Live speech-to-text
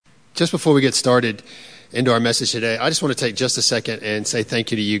Just before we get started into our message today, I just want to take just a second and say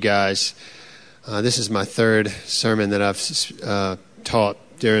thank you to you guys. This is my third sermon that I've taught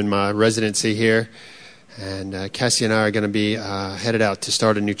during my residency here. And Cassie and I are going to be headed out to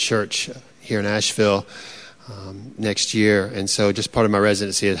start a new church here in Asheville next year. And so just part of my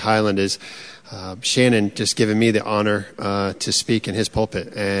residency at Highland is Shannon just giving me the honor to speak in his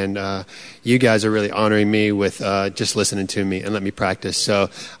pulpit. And you guys are really honoring me with just listening to me and let me practice. So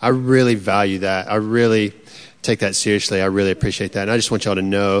I really value that. I really take that seriously. I really appreciate that. And I just want y'all to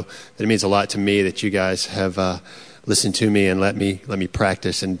know that it means a lot to me that you guys have listened to me and let me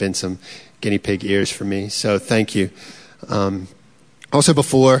practice and been some guinea pig ears for me. So thank you. Also,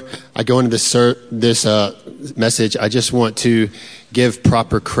 before I go into this message, I just want to give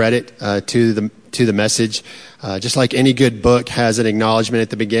proper credit to the message. Just like any good book has an acknowledgement at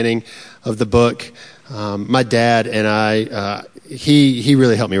the beginning of the book, my dad and I, he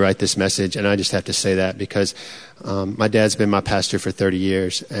really helped me write this message, and I just have to say that because my dad's been my pastor for 30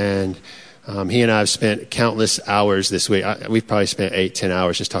 years, and he and I have spent countless hours this week. We've probably spent 8-10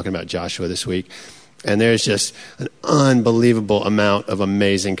 hours just talking about Joshua this week. And there's just an unbelievable amount of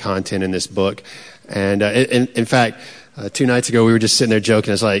amazing content in this book. And in fact, 2 nights ago, we were just sitting there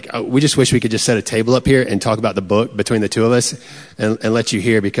joking. It's like, we just wish we could just set a table up here and talk about the book between the two of us and let you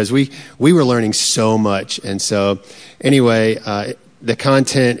hear, because we were learning so much. And so anyway, the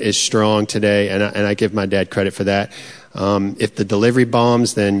content is strong today, and I give my dad credit for that. If the delivery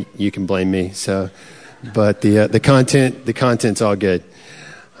bombs, then you can blame me. So, but the content's all good.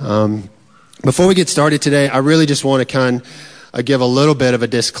 Before we get started today, I really just want to kind of give a little bit of a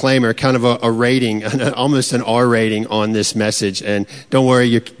disclaimer, kind of a rating, almost an R rating on this message. And don't worry,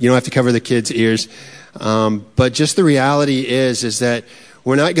 you don't have to cover the kids' ears. But just the reality is that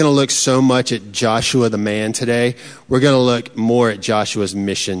we're not going to look so much at Joshua the man today. We're going to look more at Joshua's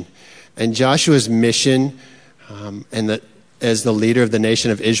mission. And Joshua's mission, as the leader of the nation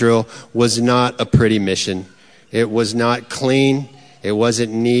of Israel, was not a pretty mission. It was not clean. It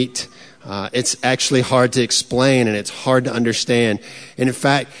wasn't neat. It's actually hard to explain, and it's hard to understand. And in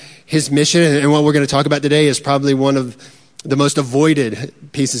fact, his mission, and what we're going to talk about today, is probably one of the most avoided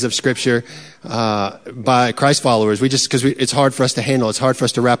pieces of Scripture by Christ followers. Because it's hard for us to handle. It's hard for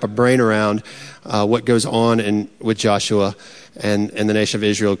us to wrap our brain around what goes on with Joshua and the nation of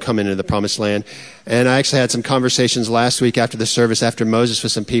Israel coming into the Promised Land. And I actually had some conversations last week after the service, after Moses,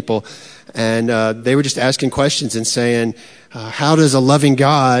 with some people, and they were just asking questions and saying, how does a loving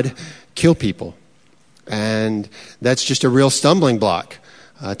God kill people? And that's just a real stumbling block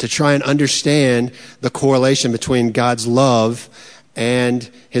to try and understand the correlation between God's love and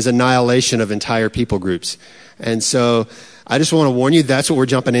his annihilation of entire people groups. And so I just want to warn you, that's what we're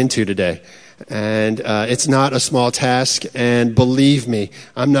jumping into today. And it's not a small task. And believe me,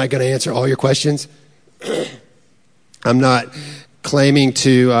 I'm not going to answer all your questions. I'm not claiming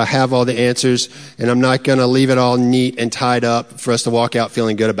to have all the answers, and I'm not going to leave it all neat and tied up for us to walk out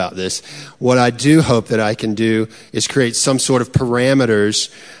feeling good about this. What I do hope that I can do is create some sort of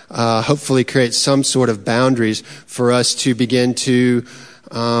parameters, hopefully create some sort of boundaries for us to begin to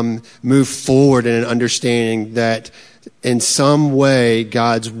move forward in an understanding that in some way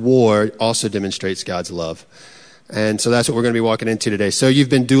God's war also demonstrates God's love. And so that's what we're going to be walking into today. So you've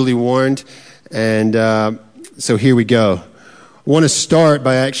been duly warned, and so here we go. I want to start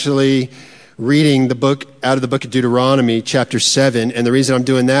by actually reading the book out of the book of Deuteronomy, chapter 7. And the reason I'm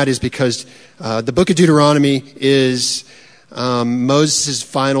doing that is because the book of Deuteronomy is Moses'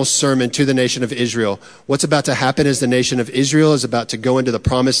 final sermon to the nation of Israel. What's about to happen is the nation of Israel is about to go into the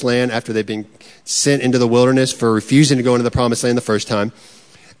Promised Land after they've been sent into the wilderness for refusing to go into the Promised Land the first time.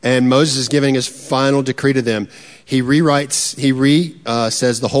 And Moses is giving his final decree to them. He says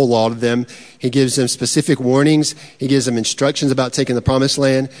the whole law to them. He gives them specific warnings. He gives them instructions about taking the Promised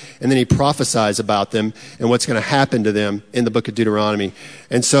Land. And then he prophesies about them and what's going to happen to them in the book of Deuteronomy.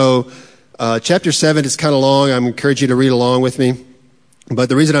 And so chapter 7 is kind of long. I encourage you to read along with me. But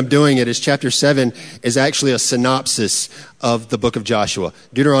the reason I'm doing it is chapter 7 is actually a synopsis of the book of Joshua.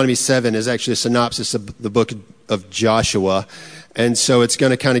 Deuteronomy 7 is actually a synopsis of the book of Joshua. And so it's going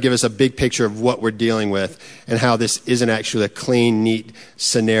to kind of give us a big picture of what we're dealing with and how this isn't actually a clean, neat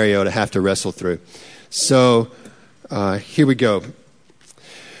scenario to have to wrestle through. So here we go.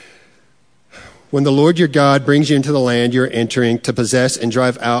 When the Lord your God brings you into the land you're entering to possess and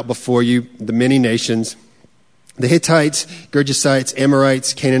drive out before you the many nations, the Hittites, Girgashites,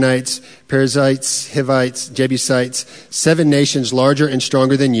 Amorites, Canaanites, Perizzites, Hivites, Jebusites, 7 nations larger and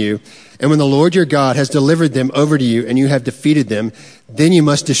stronger than you. And when the Lord your God has delivered them over to you and you have defeated them, then you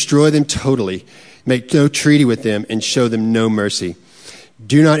must destroy them totally, make no treaty with them, and show them no mercy.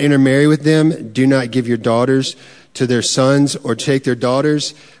 Do not intermarry with them. Do not give your daughters to their sons or take their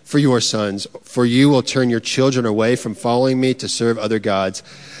daughters for your sons, for you will turn your children away from following me to serve other gods.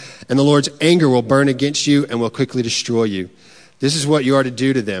 And the Lord's anger will burn against you and will quickly destroy you. This is what you are to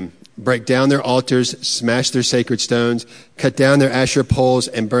do to them. Break down their altars, smash their sacred stones, cut down their Asherah poles,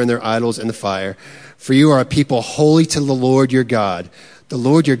 and burn their idols in the fire. For you are a people holy to the Lord your God. The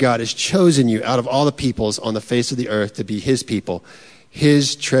Lord your God has chosen you out of all the peoples on the face of the earth to be his people,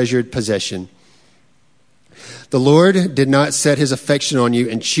 his treasured possession. The Lord did not set his affection on you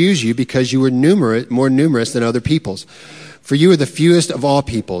and choose you because you were more numerous than other peoples. For you are the fewest of all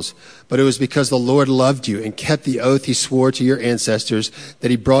peoples, but it was because the Lord loved you and kept the oath he swore to your ancestors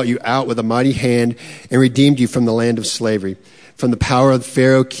that he brought you out with a mighty hand and redeemed you from the land of slavery, from the power of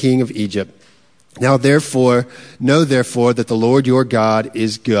Pharaoh, king of Egypt. Now therefore, know therefore that the Lord your God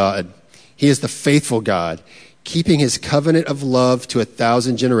is God. He is the faithful God, keeping his covenant of love to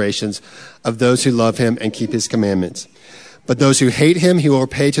 1,000 generations of those who love him and keep his commandments. But those who hate him, he will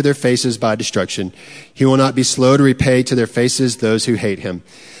repay to their faces by destruction. He will not be slow to repay to their faces those who hate him.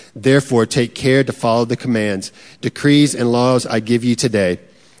 Therefore, take care to follow the commands, decrees, and laws I give you today.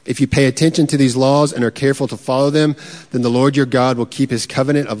 If you pay attention to these laws and are careful to follow them, then the Lord your God will keep his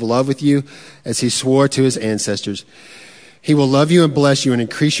covenant of love with you as he swore to his ancestors. He will love you and bless you and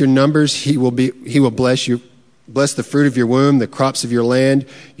increase your numbers. He will bless you, bless the fruit of your womb, the crops of your land,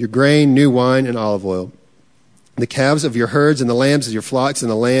 your grain, new wine, and olive oil, the calves of your herds and the lambs of your flocks in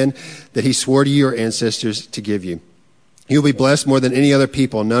the land that he swore to your ancestors to give you. You will be blessed more than any other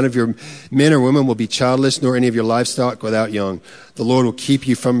people. None of your men or women will be childless, nor any of your livestock without young. The Lord will keep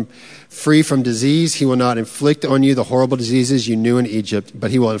you free from disease. He will not inflict on you the horrible diseases you knew in Egypt,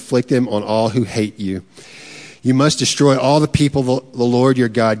 but he will inflict them on all who hate you. You must destroy all the people the Lord your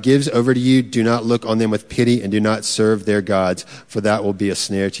God gives over to you. Do not look on them with pity and do not serve their gods, for that will be a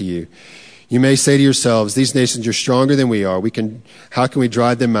snare to you. You may say to yourselves, these nations are stronger than we are. How can we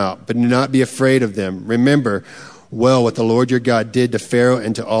drive them out? But do not be afraid of them. Remember well what the Lord your God did to Pharaoh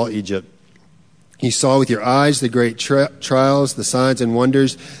and to all Egypt. You saw with your eyes the great trials, the signs and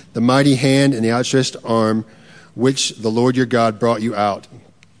wonders, the mighty hand and the outstretched arm, which the Lord your God brought you out.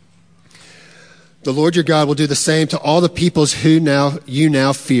 The Lord your God will do the same to all the peoples who you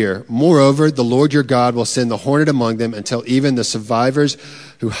now fear. Moreover, the Lord your God will send the hornet among them until even the survivors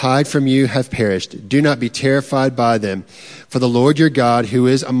who hide from you have perished. Do not be terrified by them, for the Lord your God who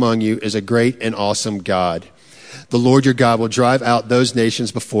is among you is a great and awesome God. The Lord your God will drive out those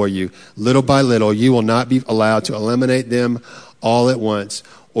nations before you. Little by little, you will not be allowed to eliminate them all at once,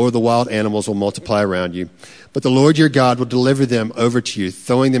 or the wild animals will multiply around you. But the Lord your God will deliver them over to you,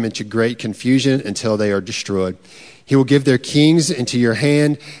 throwing them into great confusion until they are destroyed. He will give their kings into your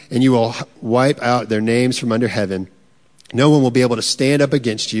hand, and you will wipe out their names from under heaven. No one will be able to stand up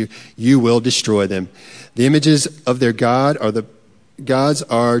against you. You will destroy them. The images of their gods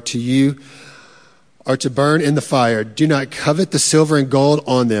are to burn in the fire. Do not covet the silver and gold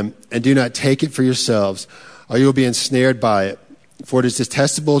on them, and do not take it for yourselves, or you will be ensnared by it. For it is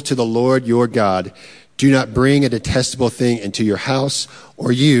detestable to the Lord your God. Do not bring a detestable thing into your house,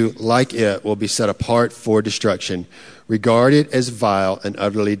 or you, like it, will be set apart for destruction. Regard it as vile and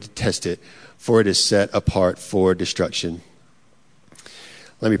utterly detest it, for it is set apart for destruction.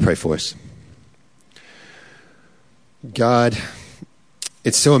 Let me pray for us. God,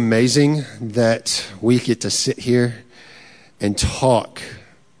 it's so amazing that we get to sit here and talk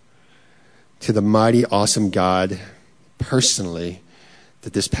to the mighty, awesome God personally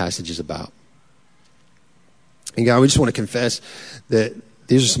that this passage is about. And God, we just want to confess that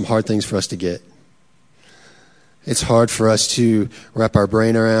these are some hard things for us to get. It's hard for us to wrap our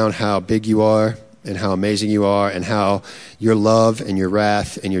brain around how big you are and how amazing you are and how your love and your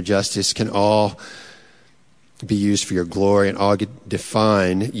wrath and your justice can all be used for your glory and all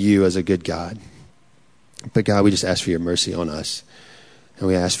define you as a good God. But God, we just ask for your mercy on us. And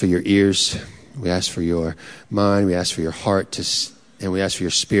we ask for your ears. We ask for your mind. We ask for your heart and we ask for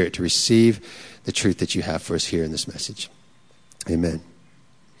your spirit to receive the truth that you have for us here in this message. Amen.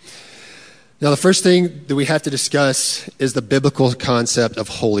 Now, the first thing that we have to discuss is the biblical concept of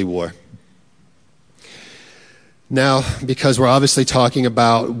holy war. Now, because we're obviously talking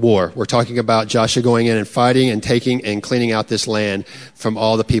about war, we're talking about Joshua going in and fighting and taking and cleaning out this land from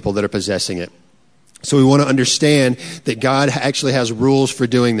all the people that are possessing it. So we want to understand that God actually has rules for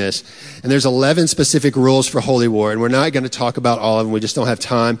doing this. And there's 11 specific rules for holy war. And we're not going to talk about all of them. We just don't have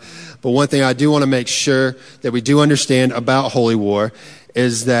time. But one thing I do want to make sure that we do understand about holy war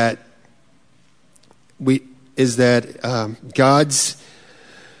is that God's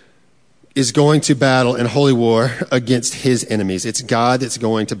is going to battle in holy war against his enemies. It's God that's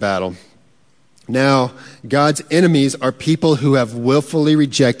going to battle. Now, God's enemies are people who have willfully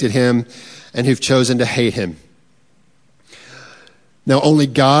rejected him and who've chosen to hate him. Now, only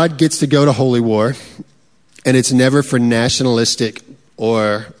God gets to go to holy war, and it's never for nationalistic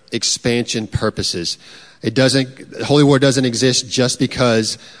or expansion purposes. Holy war doesn't exist just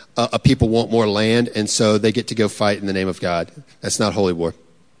because a people want more land, and so they get to go fight in the name of God. That's not holy war.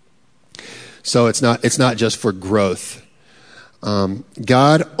 So it's not just for growth.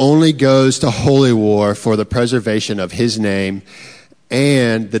 God only goes to holy war for the preservation of his name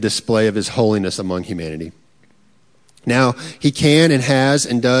and the display of his holiness among humanity. Now, he can and has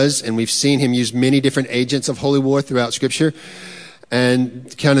and does, and we've seen him use many different agents of holy war throughout Scripture.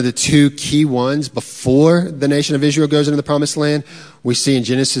 And kind of the two key ones before the nation of Israel goes into the promised land, we see in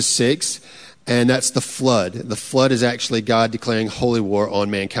Genesis 6, and that's the flood. The flood is actually God declaring holy war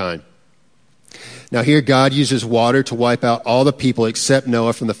on mankind. Now here, God uses water to wipe out all the people except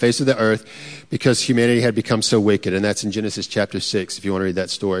Noah from the face of the earth because humanity had become so wicked. And that's in Genesis chapter 6, if you want to read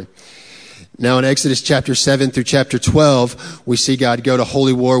that story. Now in Exodus chapter 7 through chapter 12, we see God go to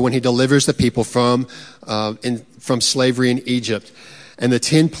holy war when he delivers the people from slavery in Egypt. And the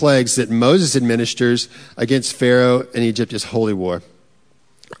 10 plagues that Moses administers against Pharaoh and Egypt is holy war.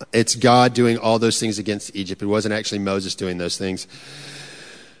 It's God doing all those things against Egypt. It wasn't actually Moses doing those things.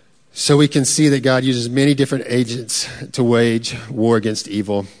 So we can see that God uses many different agents to wage war against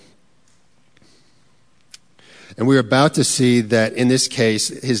evil. And we're about to see that in this case,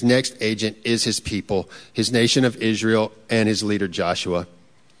 his next agent is his people, his nation of Israel, and his leader Joshua.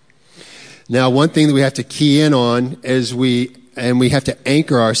 Now, one thing that we have to key in on we have to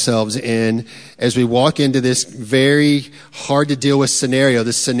anchor ourselves in as we walk into this very hard to deal with scenario,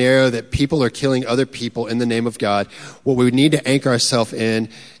 this scenario that people are killing other people in the name of God. What we need to anchor ourselves in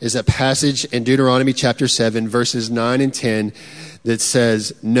is a passage in Deuteronomy chapter 7, verses 9 and 10 that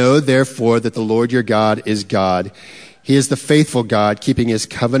says, "Know therefore that the Lord your God is God. He is the faithful God, keeping his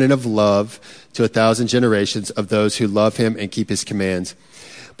covenant of love to 1,000 generations of those who love him and keep his commands.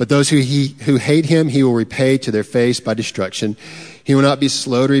 But those who hate him, he will repay to their face by destruction. He will not be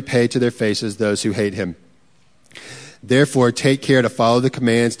slow to repay to their faces those who hate him. Therefore, take care to follow the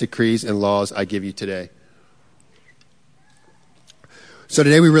commands, decrees, and laws I give you today." So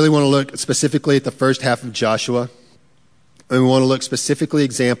today we really want to look specifically at the first half of Joshua. And we want to look specifically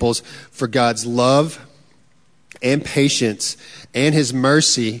examples for God's love and patience and his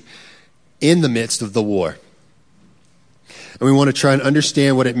mercy in the midst of the war. And we want to try and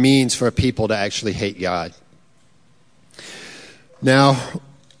understand what it means for a people to actually hate God. Now,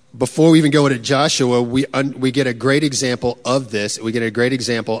 before we even go into Joshua, we get a great example of this. We get a great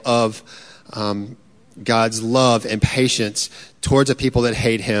example of God's love and patience towards a people that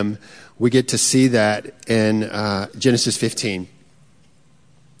hate him. We get to see that in Genesis 15.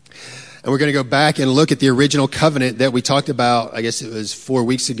 And we're going to go back and look at the original covenant that we talked about, I guess it was 4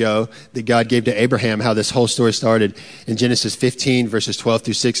 weeks ago, that God gave to Abraham, how this whole story started in Genesis 15, verses 12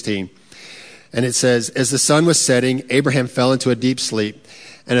 through 16. And it says, "As the sun was setting, Abraham fell into a deep sleep,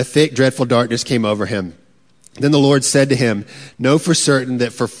 and a thick, dreadful darkness came over him. Then the Lord said to him, 'Know for certain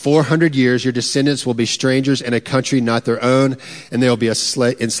that for 400 years your descendants will be strangers in a country not their own, and they will be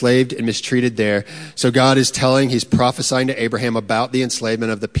enslaved and mistreated there.'" So God is he's prophesying to Abraham about the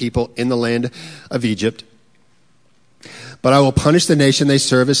enslavement of the people in the land of Egypt. "But I will punish the nation they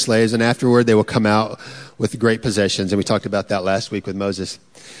serve as slaves, and afterward they will come out with great possessions." And we talked about that last week with Moses.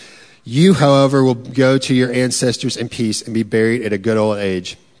 "You, however, will go to your ancestors in peace and be buried at a good old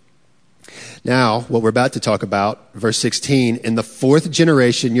age." Now, what we're about to talk about, verse 16, "In the 4th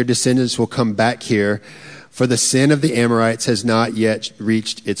generation, your descendants will come back here, for the sin of the Amorites has not yet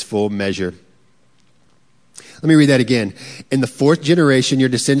reached its full measure." Let me read that again. "In the 4th generation, your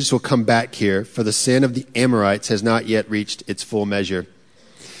descendants will come back here, for the sin of the Amorites has not yet reached its full measure."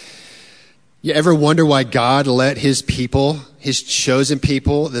 You ever wonder why God let his people, his chosen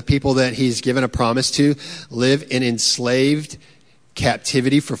people, the people that he's given a promise to, live in enslaved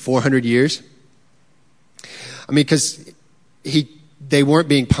captivity for 400 years? I mean, because they weren't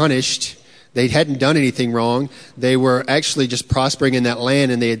being punished. They hadn't done anything wrong. They were actually just prospering in that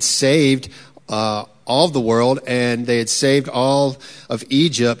land, and they had saved all of the world, and they had saved all of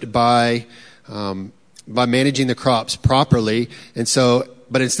Egypt by managing the crops properly. And so,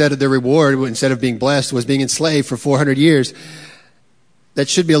 but instead of the reward, instead of being blessed, was being enslaved for 400 years. That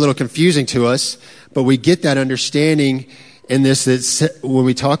should be a little confusing to us, but we get that understanding in this, that when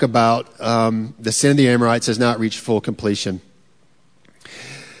we talk about the sin of the Amorites has not reached full completion.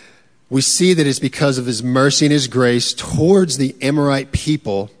 We see that it's because of his mercy and his grace towards the Amorite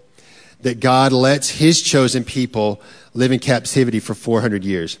people that God lets his chosen people live in captivity for 400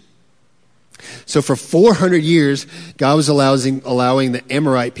 years. So for 400 years, God was allowing the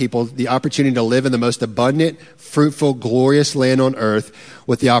Amorite people the opportunity to live in the most abundant, fruitful, glorious land on earth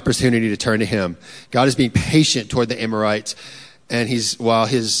with the opportunity to turn to him. God is being patient toward the Amorites and while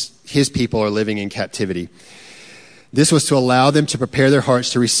his people are living in captivity. This was to allow them to prepare their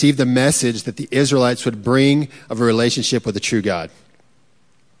hearts to receive the message that the Israelites would bring of a relationship with the true God.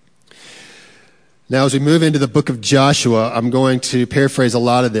 Now, as we move into the book of Joshua, I'm going to paraphrase a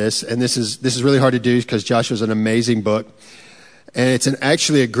lot of this, and this is really hard to do because Joshua is an amazing book, and it's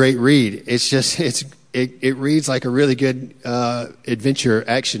actually a great read. It reads like a really good adventure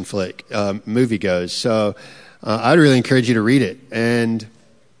action flick movie goes. So I'd really encourage you to read it. And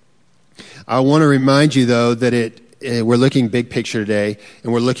I want to remind you, though, that we're looking big picture today,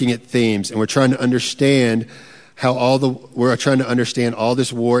 and we're looking at themes, and we're trying to understand we're trying to understand all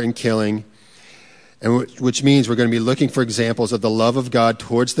this war and killing. And which means we're going to be looking for examples of the love of God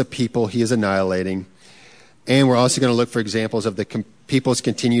towards the people he is annihilating. And we're also going to look for examples of the people's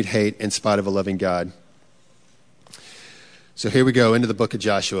continued hate in spite of a loving God. So here we go into the book of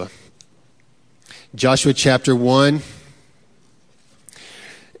Joshua. Joshua chapter 1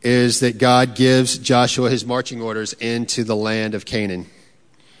 is that God gives Joshua his marching orders into the land of Canaan.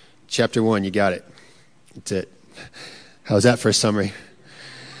 Chapter 1, you got it. That's it. How's that for a summary?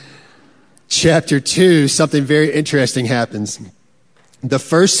 Chapter 2, something very interesting happens. The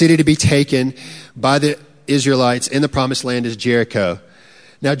first city to be taken by the Israelites in the promised land is Jericho.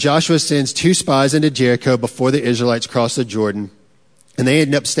 Now Joshua sends 2 spies into Jericho before the Israelites cross the Jordan, and they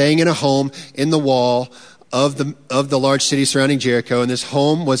end up staying in a home in the wall of the large city surrounding Jericho, and this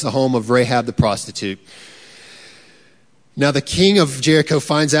home was the home of Rahab the prostitute. Now the king of Jericho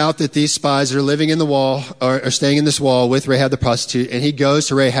finds out that these spies are living in the wall, or are staying in this wall with Rahab the prostitute, and he goes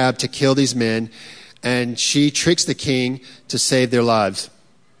to Rahab to kill these men, and she tricks the king to save their lives.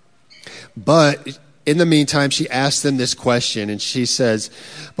 But in the meantime, she asks them this question, and she says,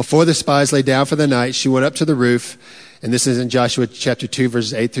 before the spies lay down for the night, she went up to the roof, and this is in Joshua chapter 2,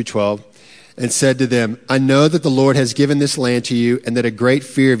 verses 8 through 12, and said to them, I know that the Lord has given this land to you, and that a great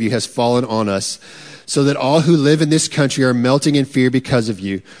fear of you has fallen on us, so that all who live in this country are melting in fear because of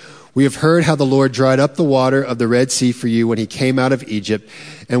you. We have heard how the Lord dried up the water of the Red Sea for you when he came out of Egypt,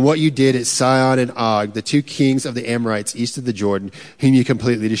 and what you did at Sihon and Og, the 2 kings of the Amorites east of the Jordan, whom you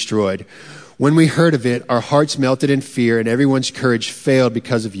completely destroyed. When we heard of it, our hearts melted in fear, and everyone's courage failed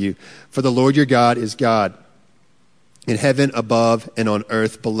because of you. For the Lord your God is God, in heaven above and on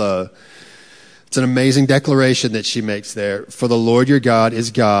earth below. It's an amazing declaration that she makes there. For the Lord your God is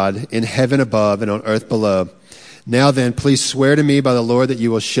God, in heaven above and on earth below. Now then, please swear to me by the Lord that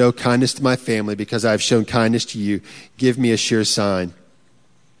you will show kindness to my family, because I have shown kindness to you. Give me a sure sign.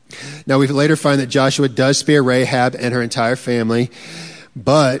 Now we later find that Joshua does spare Rahab and her entire family,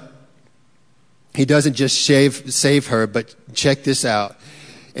 but he doesn't just save her, but check this out.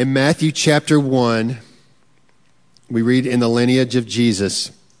 In Matthew chapter 1, we read in the lineage of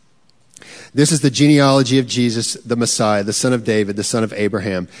Jesus, this is the genealogy of Jesus, the Messiah, the son of David, the son of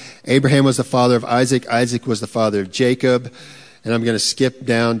Abraham. Abraham was the father of Isaac. Isaac was the father of Jacob. And I'm going to skip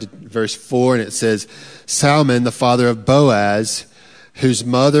down to verse 4, and it says, Salmon, the father of Boaz, whose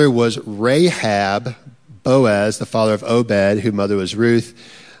mother was Rahab. Boaz, the father of Obed, whose mother was Ruth.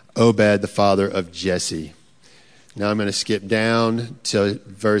 Obed, the father of Jesse. Now I'm going to skip down to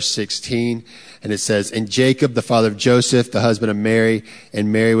verse 16, and it says, and Jacob, the father of Joseph, the husband of Mary,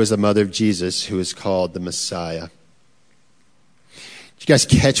 and Mary was the mother of Jesus, who is called the Messiah. Did you guys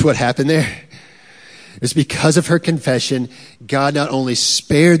catch what happened there? It was because of her confession, God not only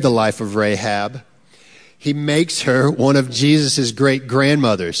spared the life of Rahab, he makes her one of Jesus' great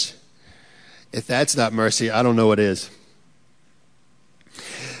grandmothers. If that's not mercy, I don't know what is.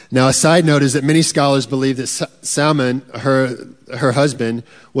 Now, a side note is that many scholars believe that Salmon, her husband,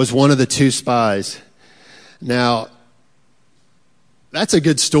 was one of the 2 spies. Now, that's a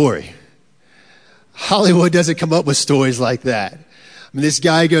good story. Hollywood doesn't come up with stories like that. I mean, this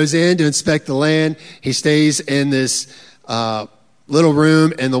guy goes in to inspect the land. He stays in this little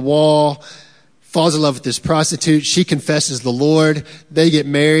room in the wall, falls in love with this prostitute. She confesses the Lord. They get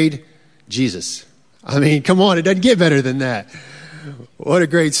married. Jesus. I mean, come on, it doesn't get better than that. What a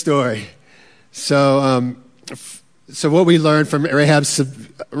great story. So what we learned from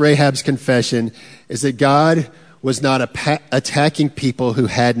Rahab's confession is that God was not attacking people who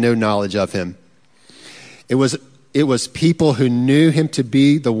had no knowledge of him. It was people who knew him to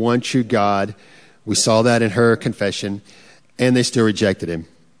be the one true God. We saw that in her confession, and they still rejected him.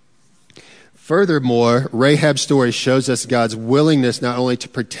 Furthermore, Rahab's story shows us God's willingness not only to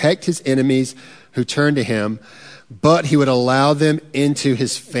protect his enemies who turn to him, but he would allow them into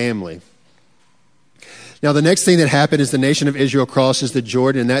his family. Now, the next thing that happened is the nation of Israel crosses the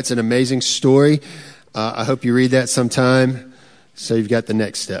Jordan, and that's an amazing story. I hope you read that sometime. So you've got the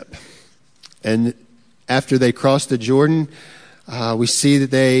next step. And after they cross the Jordan, we see that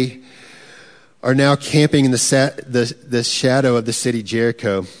they are now camping in the shadow of the city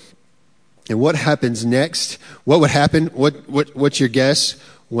Jericho. And what happens next? What would happen? What's your guess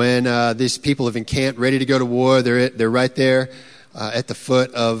when these people have encamped, ready to go to war? They're right there at the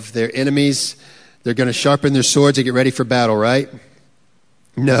foot of their enemies. They're going to sharpen their swords and get ready for battle, right?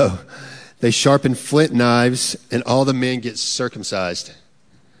 No. They sharpen flint knives, and all the men get circumcised.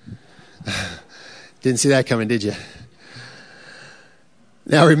 Didn't see that coming, did you?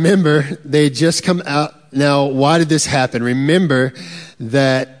 Now remember, they had just come out. Now, why did this happen? Remember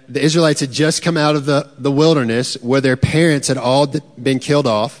that the Israelites had just come out of the wilderness where their parents had all been killed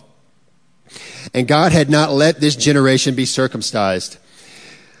off. And God had not let this generation be circumcised.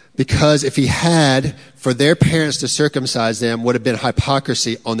 Because if he had, for their parents to circumcise them would have been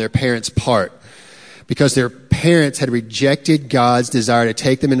hypocrisy on their parents' part. Because their parents had rejected God's desire to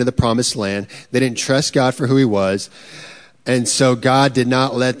take them into the promised land. They didn't trust God for who he was. And so God did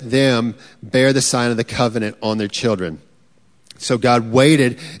not let them bear the sign of the covenant on their children. So God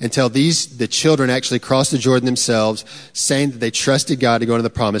waited until the children actually crossed the Jordan themselves, saying that they trusted God to go into the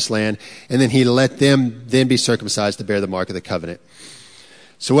promised land. And then he let them then be circumcised to bear the mark of the covenant.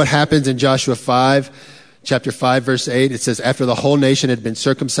 So what happens in Joshua 5, chapter 5, verse 8? It says, after the whole nation had been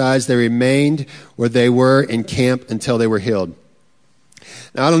circumcised, they remained where they were in camp until they were healed.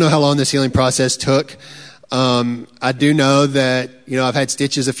 Now, I don't know how long this healing process took. I do know that, I've had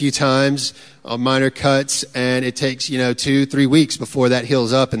stitches a few times on minor cuts, and it takes, 2-3 weeks before that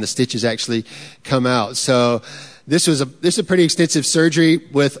heals up and the stitches actually come out. So this is a pretty extensive surgery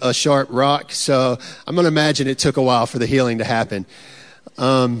with a sharp rock. So I'm going to imagine it took a while for the healing to happen.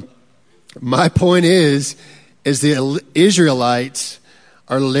 My point is the Israelites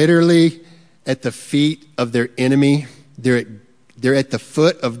are literally at the feet of their enemy. They're at the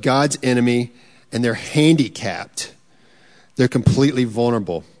foot of God's enemy, and they're handicapped. They're completely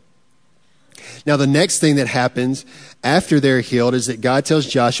vulnerable. Now, the next thing that happens after they're healed is that God tells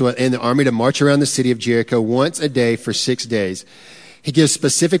Joshua and the army to march around the city of Jericho once a day for 6 days. He gives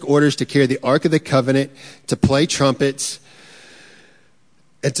specific orders to carry the Ark of the Covenant, to play trumpets,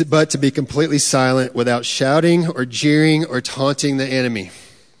 but to be completely silent without shouting or jeering or taunting the enemy.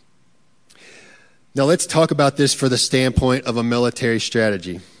 Now, let's talk about this for the standpoint of a military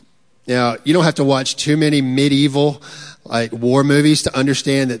strategy. Now, you don't have to watch too many medieval war movies to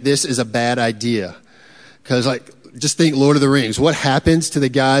understand that this is a bad idea. Because just think Lord of the Rings. What happens to the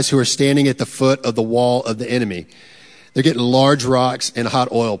guys who are standing at the foot of the wall of the enemy? They're getting large rocks and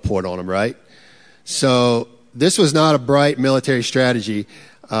hot oil poured on them, right? So this was not a bright military strategy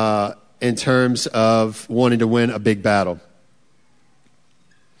in terms of wanting to win a big battle.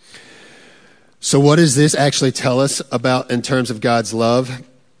 So what does this actually tell us about in terms of God's love?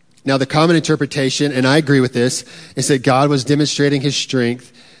 Now, the common interpretation, and I agree with this, is that God was demonstrating his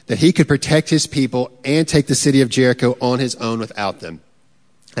strength, that he could protect his people and take the city of Jericho on his own without them.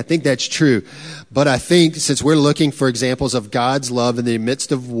 I think that's true. But I think since we're looking for examples of God's love in the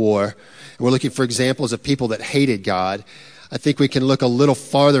midst of war, and we're looking for examples of people that hated God, I think we can look a little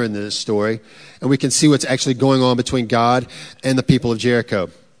farther into this story, and we can see what's actually going on between God and the people of Jericho.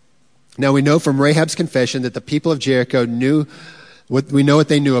 Now, we know from Rahab's confession that the people of Jericho knew what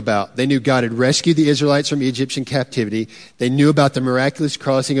they knew about. They knew God had rescued the Israelites from Egyptian captivity. They knew about the miraculous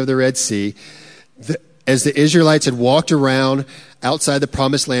crossing of the Red Sea. As the Israelites had walked around outside the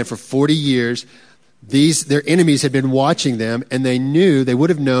promised land for 40 years, their enemies had been watching them, and they would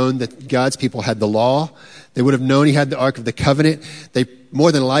have known that God's people had the law. They would have known he had the Ark of the Covenant. They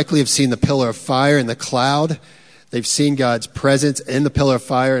more than likely have seen the pillar of fire and the cloud. They've seen God's presence in the pillar of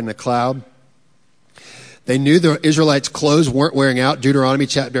fire and the cloud. They knew the Israelites' clothes weren't wearing out. Deuteronomy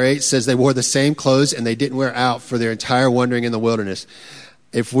chapter 8 says they wore the same clothes and they didn't wear out for their entire wandering in the wilderness.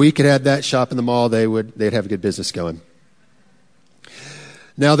 If we could have that shop in the mall, they'd have a good business going.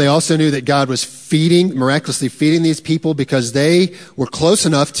 Now, they also knew that God was miraculously feeding these people because they were close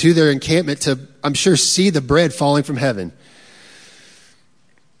enough to their encampment to, I'm sure, see the bread falling from heaven.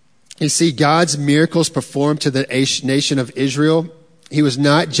 You see, God's miracles performed to the nation of Israel. He was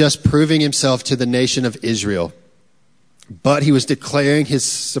not just proving himself to the nation of Israel, but he was declaring his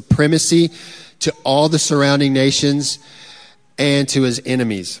supremacy to all the surrounding nations and to his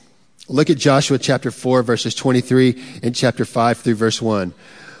enemies. Look at Joshua chapter 4, verses 23 and chapter 5 through verse 1.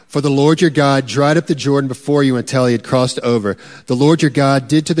 For the Lord your God dried up the Jordan before you until he had crossed over. The Lord your God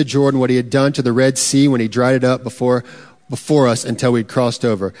did to the Jordan what he had done to the Red Sea when he dried it up before us until we had crossed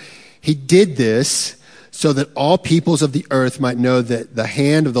over. He did this so that all peoples of the earth might know that the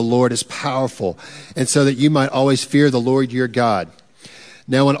hand of the Lord is powerful, and so that you might always fear the Lord your God.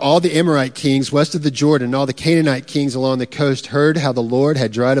 Now when all the Amorite kings west of the Jordan and all the Canaanite kings along the coast heard how the Lord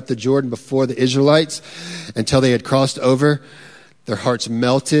had dried up the Jordan before the Israelites until they had crossed over, their hearts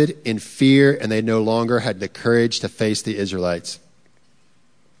melted in fear, and they no longer had the courage to face the Israelites.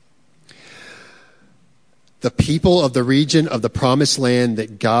 The people of the region of the promised land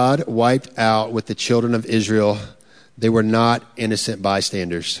that God wiped out with the children of Israel, they were not innocent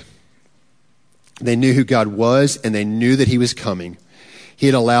bystanders. They knew who God was, and they knew that he was coming. He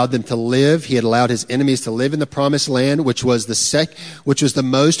had allowed them to live. He had allowed his enemies to live in the promised land, which was the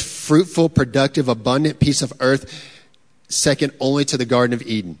most fruitful, productive, abundant piece of earth, second only to the Garden of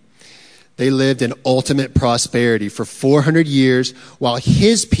Eden. They lived in ultimate prosperity for 400 years while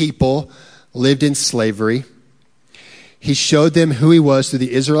his people lived in slavery. He showed them who he was through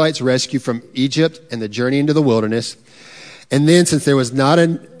the Israelites' rescue from Egypt and the journey into the wilderness. And then, since this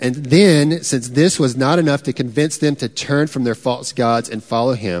was not enough to convince them to turn from their false gods and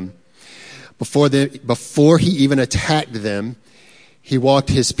follow him, before he even attacked them, he walked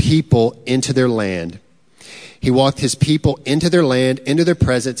his people into their land. He walked his people into their land, into their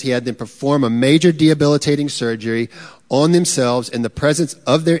presence. He had them perform a major debilitating surgery on themselves in the presence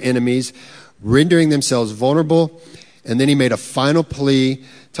of their enemies, rendering themselves vulnerable. And then he made a final plea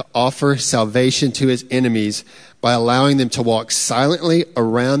to offer salvation to his enemies by allowing them to walk silently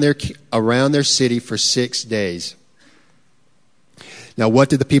around their city for 6 days. Now, what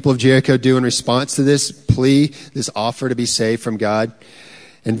did the people of Jericho do in response to this plea, this offer to be saved from God?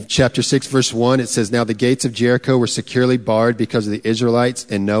 In chapter 6, verse 1, it says, Now the gates of Jericho were securely barred because of the Israelites,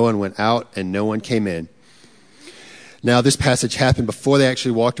 and no one went out and no one came in. Now, this passage happened before they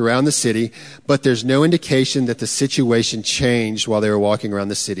actually walked around the city, but there's no indication that the situation changed while they were walking around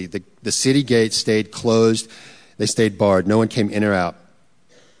the city. The city gates stayed closed. They stayed barred. No one came in or out.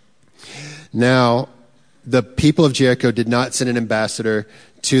 Now, the people of Jericho did not send an ambassador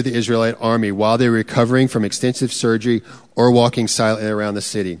to the Israelite army while they were recovering from extensive surgery or walking silently around the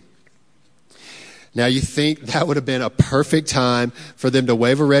city. Now, you think that would have been a perfect time for them to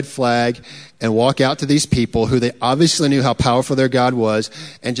wave a red flag and walk out to these people who they obviously knew how powerful their God was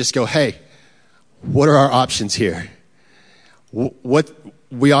and just go, hey, what are our options here?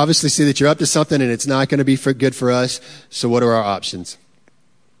 We obviously see that you're up to something and it's not going to be good for us, so what are our options?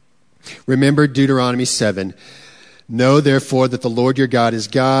 Remember Deuteronomy 7. Know, therefore, that the Lord your God is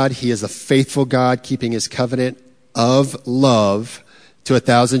God. He is a faithful God, keeping his covenant of love to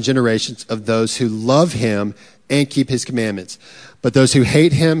 1,000 generations of those who love him and keep his commandments. But those who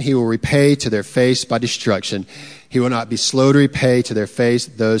hate him, he will repay to their face by destruction. He will not be slow to repay to their face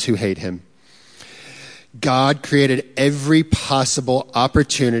those who hate him. God created every possible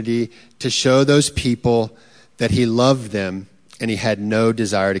opportunity to show those people that he loved them and he had no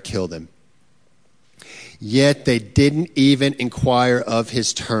desire to kill them. Yet they didn't even inquire of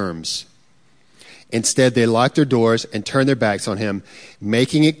his terms. Instead, they locked their doors and turned their backs on him,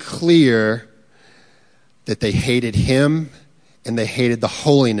 making it clear that they hated him and they hated the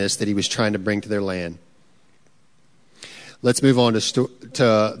holiness that he was trying to bring to their land. Let's move on to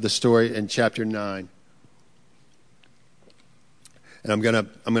the story in chapter 9. And I'm going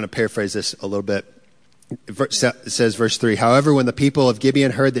to paraphrase this a little bit. It says, verse 3, However, when the people of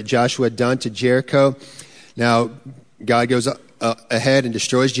Gibeon heard that Joshua had done to Jericho, now God goes ahead and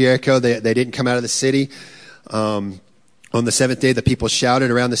destroys Jericho. They didn't come out of the city. On the seventh day, the people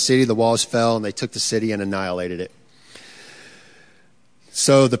shouted around the city. The walls fell, and they took the city and annihilated it.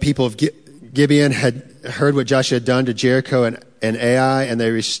 So the people of Gibeon had heard what Joshua had done to Jericho and Ai, and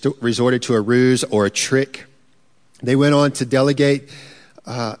they resorted to a ruse or a trick. They went on to delegate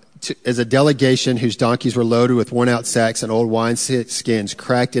as a delegation whose donkeys were loaded with worn-out sacks and old wine skins,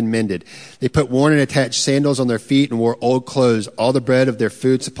 cracked and mended. They put worn and attached sandals on their feet and wore old clothes. All the bread of their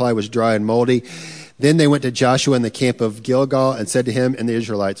food supply was dry and moldy. Then they went to Joshua in the camp of Gilgal and said to him and the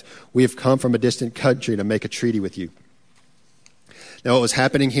Israelites, We have come from a distant country to make a treaty with you. Now, what was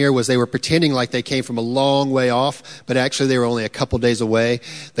happening here was they were pretending like they came from a long way off, but actually they were only a couple days away.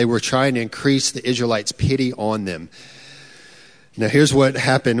 They were trying to increase the Israelites' pity on them. Now, here's what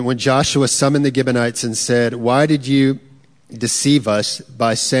happened. When Joshua summoned the Gibeonites and said, Why did you deceive us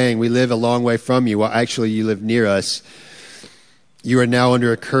by saying we live a long way from you, while actually you live near us? You are now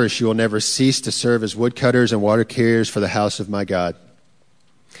under a curse. You will never cease to serve as woodcutters and water carriers for the house of my God.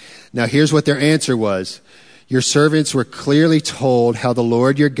 Now, here's what their answer was. Your servants were clearly told how the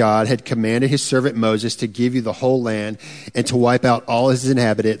Lord your God had commanded his servant Moses to give you the whole land and to wipe out all his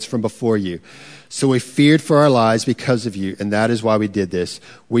inhabitants from before you. So we feared for our lives because of you, and that is why we did this.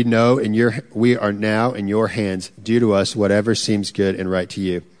 We know we are now in your hands. Do to us whatever seems good and right to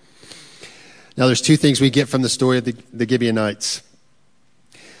you. Now there's two things we get from the story of the Gibeonites.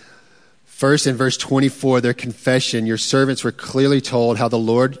 First, in verse 24, their confession, your servants were clearly told how the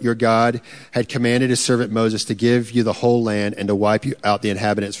Lord your God had commanded his servant Moses to give you the whole land and to wipe you out the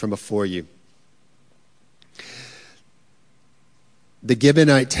inhabitants from before you. The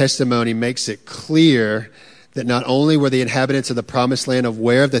Gibeonite testimony makes it clear that not only were the inhabitants of the promised land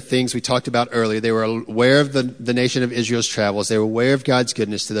aware of the things we talked about earlier, they were aware of the nation of Israel's travels, they were aware of God's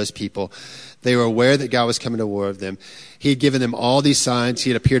goodness to those people, they were aware that God was coming to war with them. He had given them all these signs. He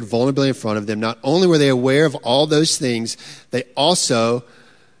had appeared vulnerably in front of them. Not only were they aware of all those things, they also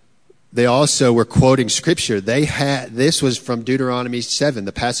were quoting scripture. This was from Deuteronomy 7,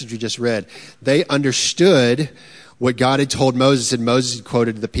 the passage we just read. They understood what God had told Moses, and Moses had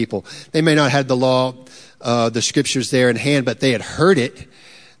quoted to the people. They may not have the law, the scriptures there in hand, but they had heard it.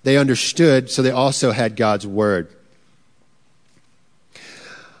 They understood, so they also had God's word.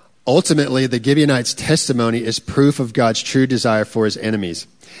 Ultimately, the Gibeonites' testimony is proof of God's true desire for his enemies.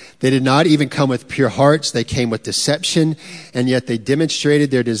 They did not even come with pure hearts. They came with deception, and yet they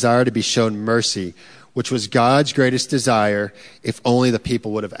demonstrated their desire to be shown mercy, which was God's greatest desire if only the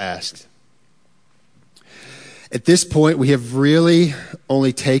people would have asked. At this point, we have really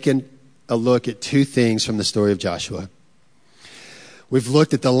only taken a look at two things from the story of Joshua. We've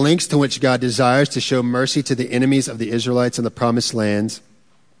looked at the lengths to which God desires to show mercy to the enemies of the Israelites in the promised lands.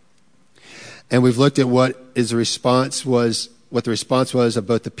 And we've looked at what the response was of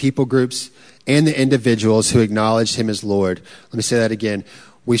both the people groups and the individuals who acknowledged him as Lord. Let me say that again.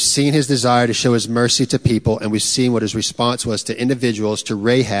 We've seen his desire to show his mercy to people, and we've seen what his response was to individuals, to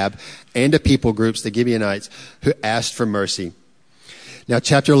Rahab, and to people groups, the Gibeonites, who asked for mercy. Now,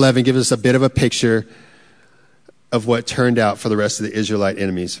 chapter 11 gives us a bit of a picture of what turned out for the rest of the Israelite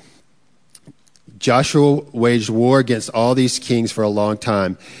enemies. Joshua waged war against all these kings for a long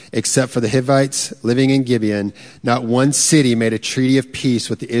time. Except for the Hivites living in Gibeon, not one city made a treaty of peace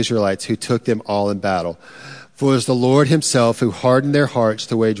with the Israelites, who took them all in battle. For it was the Lord himself who hardened their hearts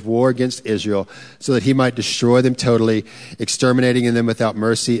to wage war against Israel, so that he might destroy them totally, exterminating them without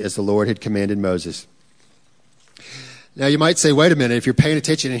mercy, as the Lord had commanded Moses. Now you might say, wait a minute, if you're paying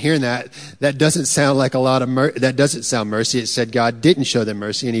attention and hearing that doesn't sound like a lot of that doesn't sound mercy. It said God didn't show them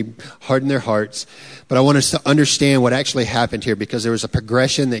mercy and he hardened their hearts. But I want us to understand what actually happened here, because there was a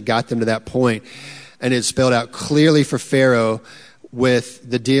progression that got them to that point, and it's spelled out clearly for Pharaoh with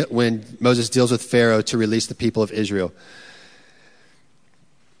when Moses deals with Pharaoh to release the people of Israel.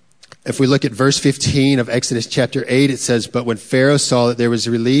 If we look at verse 15 of Exodus chapter 8, it says, but when Pharaoh saw that there was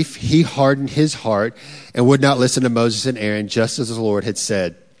relief, he hardened his heart and would not listen to Moses and Aaron, just as the Lord had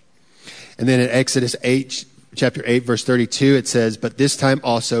said. And then in Exodus 8, chapter 8, verse 32, it says, but this time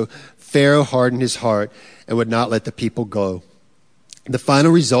also Pharaoh hardened his heart and would not let the people go. The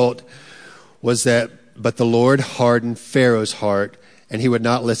final result was that, but the Lord hardened Pharaoh's heart, and he would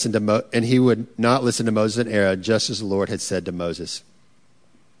not listen to Moses and Aaron, just as the Lord had said to Moses.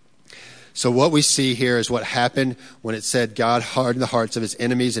 So what we see here is what happened when it said God hardened the hearts of his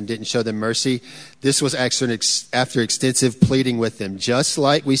enemies and didn't show them mercy. This was actually after extensive pleading with them, just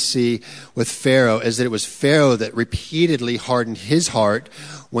like we see with Pharaoh, is that it was Pharaoh that repeatedly hardened his heart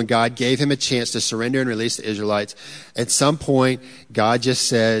when God gave him a chance to surrender and release the Israelites. At some point, God just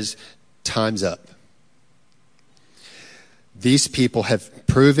says, time's up. These people have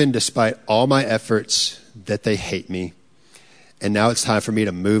proven, despite all my efforts, that they hate me. And now it's time for me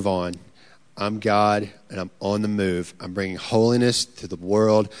to move on. I'm God, and I'm on the move. I'm bringing holiness to the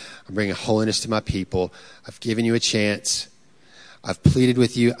world. I'm bringing holiness to my people. I've given you a chance. I've pleaded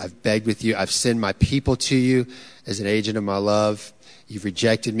with you. I've begged with you. I've sent my people to you as an agent of my love. You've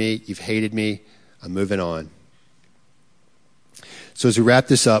rejected me. You've hated me. I'm moving on. So as we wrap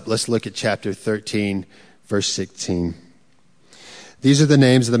this up, let's look at chapter 13, verse 16. These are the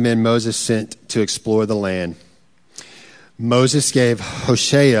names of the men Moses sent to explore the land. Moses gave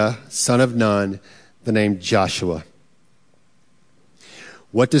Hoshea, son of Nun, the name Joshua.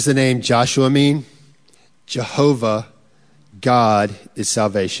 What does the name Joshua mean? Jehovah, God, is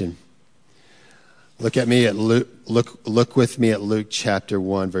salvation. Look with me at Luke chapter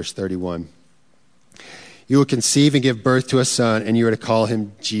 1, verse 31. You will conceive and give birth to a son, and you are to call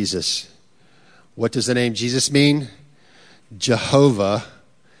him Jesus. What does the name Jesus mean? Jehovah,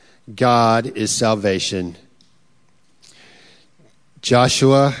 God, is salvation.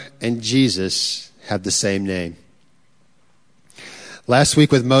 Joshua and Jesus have the same name. Last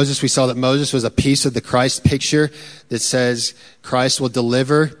week with Moses, we saw that Moses was a piece of the Christ picture that says Christ will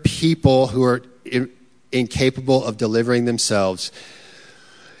deliver people who are incapable of delivering themselves.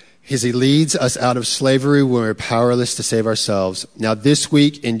 As he leads us out of slavery when we're powerless to save ourselves. Now this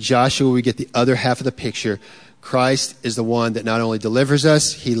week in Joshua, we get the other half of the picture. Christ is the one that not only delivers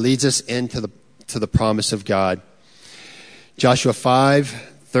us, he leads us into the promise of God. Joshua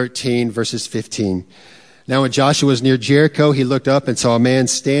 5:13 verses 15. Now when Joshua was near Jericho, he looked up and saw a man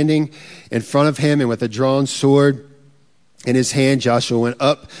standing in front of him, and with a drawn sword in his hand, Joshua went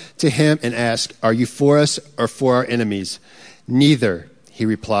up to him and asked, "Are you for us or for our enemies?" "Neither," he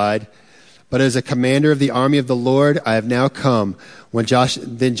replied, "but as a commander of the army of the Lord, I have now come."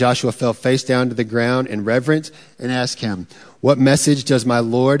 Then Joshua fell face down to the ground in reverence and asked him, "What message does my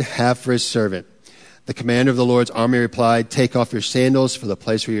Lord have for his servant?" The commander of the Lord's army replied, "Take off your sandals, for the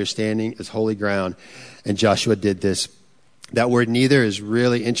place where you're standing is holy ground." And Joshua did this. That word "neither" is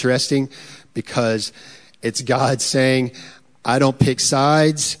really interesting because it's God saying, I don't pick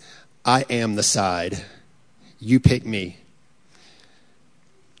sides, I am the side. You pick me.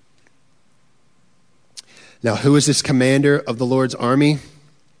 Now, who is this commander of the Lord's army?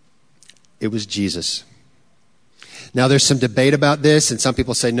 It was Jesus. Now, there's some debate about this, and some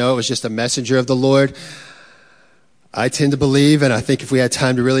people say, no, it was just a messenger of the Lord. I tend to believe, and I think if we had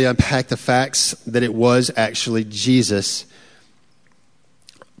time to really unpack the facts, that it was actually Jesus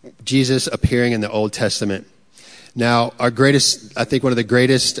appearing in the Old Testament. Now, I think one of the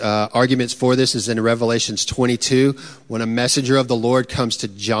greatest arguments for this is in Revelations 22, when a messenger of the Lord comes to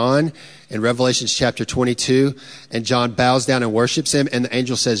John in Revelations chapter 22, and John bows down and worships him, and the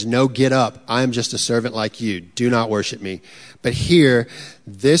angel says, "No, get up. I am just a servant like you. Do not worship me." But here,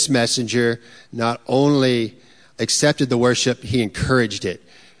 this messenger not only accepted the worship, he encouraged it.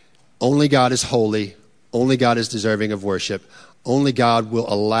 Only God is holy. Only God is deserving of worship. Only God will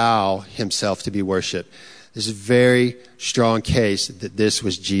allow himself to be worshiped. This is a very strong case that this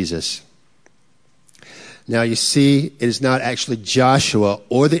was Jesus. Now you see, it is not actually Joshua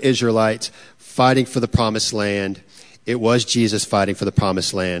or the Israelites fighting for the promised land. It was Jesus fighting for the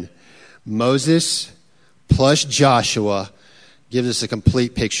promised land. Moses plus Joshua gives us a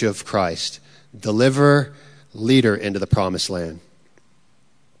complete picture of Christ. Deliverer, leader into the promised land.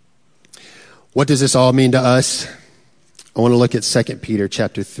 What does this all mean to us? I want to look at 2 Peter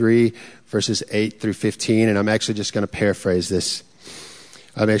chapter 3, verses 8 through 15, and I'm actually just going to paraphrase this.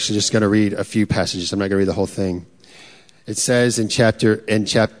 I'm actually just going to read a few passages. I'm not going to read the whole thing. It says in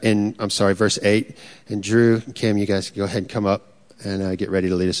verse 8, and Drew and Kim, you guys go ahead and come up and get ready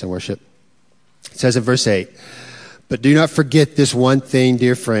to lead us in worship. It says in verse 8, "But do not forget this one thing,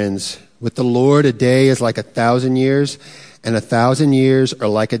 dear friends. With the Lord, a day is like 1,000 years, and 1,000 years are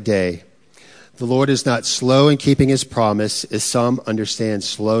like a day. The Lord is not slow in keeping his promise, as some understand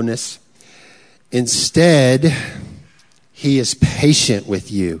slowness. Instead, he is patient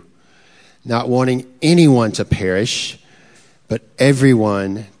with you, not wanting anyone to perish, but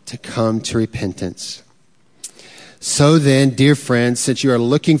everyone to come to repentance. So then, dear friends, since you are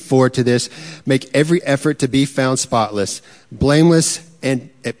looking forward to this, make every effort to be found spotless, blameless, and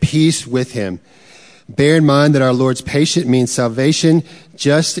at peace with him. Bear in mind that our Lord's patient means salvation,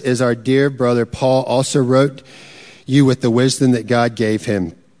 just as our dear brother Paul also wrote you with the wisdom that God gave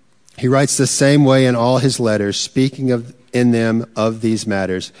him. He writes the same way in all his letters, speaking in them of these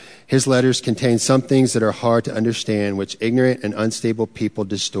matters. His letters contain some things that are hard to understand, which ignorant and unstable people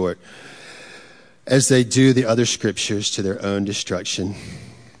distort, as they do the other scriptures to their own destruction."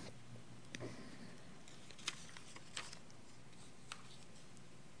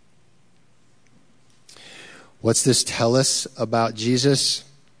 What's this tell us about Jesus?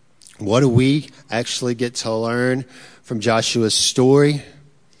 What do we actually get to learn from Joshua's story?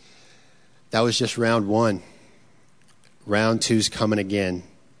 That was just round one. Round two's coming again.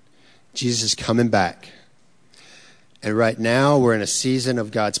 Jesus is coming back. And right now we're in a season of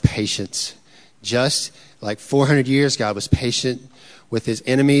God's patience. Just like 400 years, God was patient with his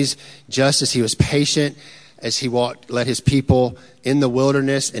enemies, just as he was patient as he led his people in the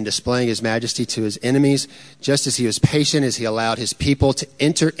wilderness and displaying his majesty to his enemies, just as he was patient as he allowed his people to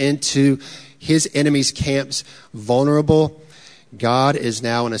enter into his enemies' camps vulnerable. God is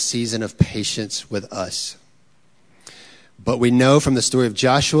now in a season of patience with us. But we know from the story of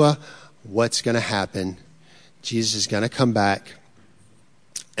Joshua what's going to happen. Jesus is going to come back,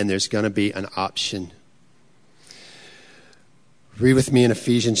 and there's going to be an option. Read with me in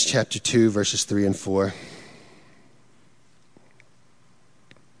Ephesians chapter 2, verses 3 and 4.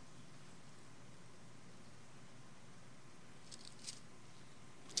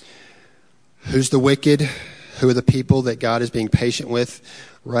 Who's the wicked? Who are the people that God is being patient with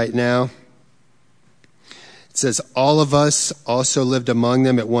right now? It says, all of us also lived among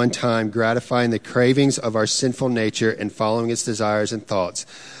them at one time, gratifying the cravings of our sinful nature and following its desires and thoughts.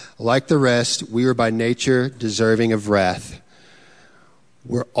 Like the rest, we were by nature deserving of wrath.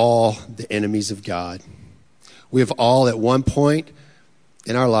 We're all the enemies of God. We have all at one point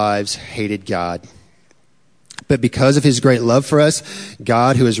in our lives hated God. But because of his great love for us,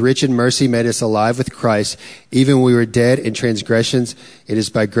 God, who is rich in mercy, made us alive with Christ. Even when we were dead in transgressions, it is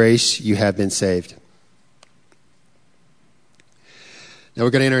by grace you have been saved. Now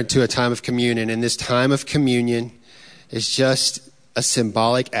we're going to enter into a time of communion, and this time of communion is just a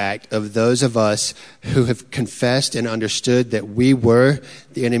symbolic act of those of us who have confessed and understood that we were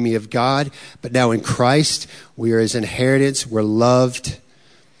the enemy of God, but now in Christ, we are his inheritance, we're loved,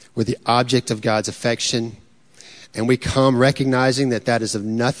 we're the object of God's affection, and we come recognizing that that is of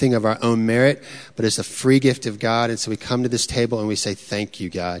nothing of our own merit, but it's a free gift of God, and so we come to this table and we say, thank you,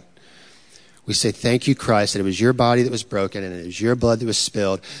 God. We say, thank you, Christ, that it was your body that was broken and it was your blood that was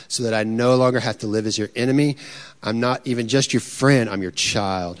spilled so that I no longer have to live as your enemy. I'm not even just your friend, I'm your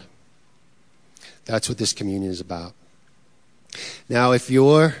child. That's what this communion is about. Now, if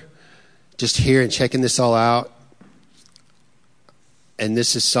you're just here and checking this all out, and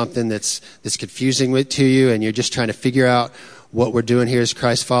this is something that's confusing to you, and you're just trying to figure out what we're doing here as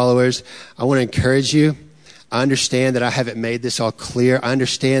Christ followers, I want to encourage you. I understand that I haven't made this all clear. I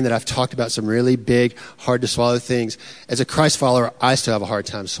understand that I've talked about some really big, hard to swallow things. As a Christ follower, I still have a hard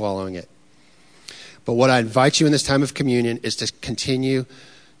time swallowing it. But what I invite you in this time of communion is to continue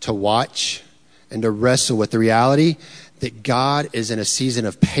to watch and to wrestle with the reality that God is in a season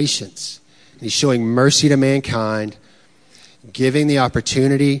of patience. And he's showing mercy to mankind, giving the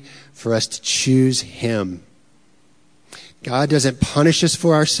opportunity for us to choose him. God doesn't punish us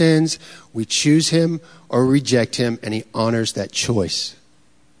for our sins. We choose him or reject him, and he honors that choice.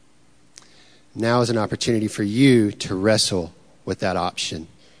 Now is an opportunity for you to wrestle with that option.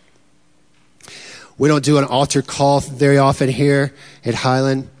 We don't do an altar call very often here at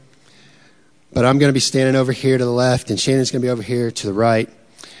Highland, but I'm going to be standing over here to the left, and Shannon's going to be over here to the right.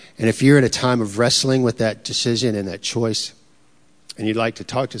 And if you're in a time of wrestling with that decision and that choice, and you'd like to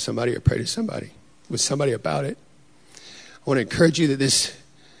talk to somebody or pray to somebody, with somebody about it, I want to encourage you that this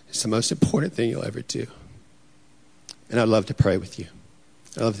is the most important thing you'll ever do. And I'd love to pray with you.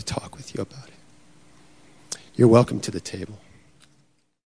 I'd love to talk with you about it. You're welcome to the table.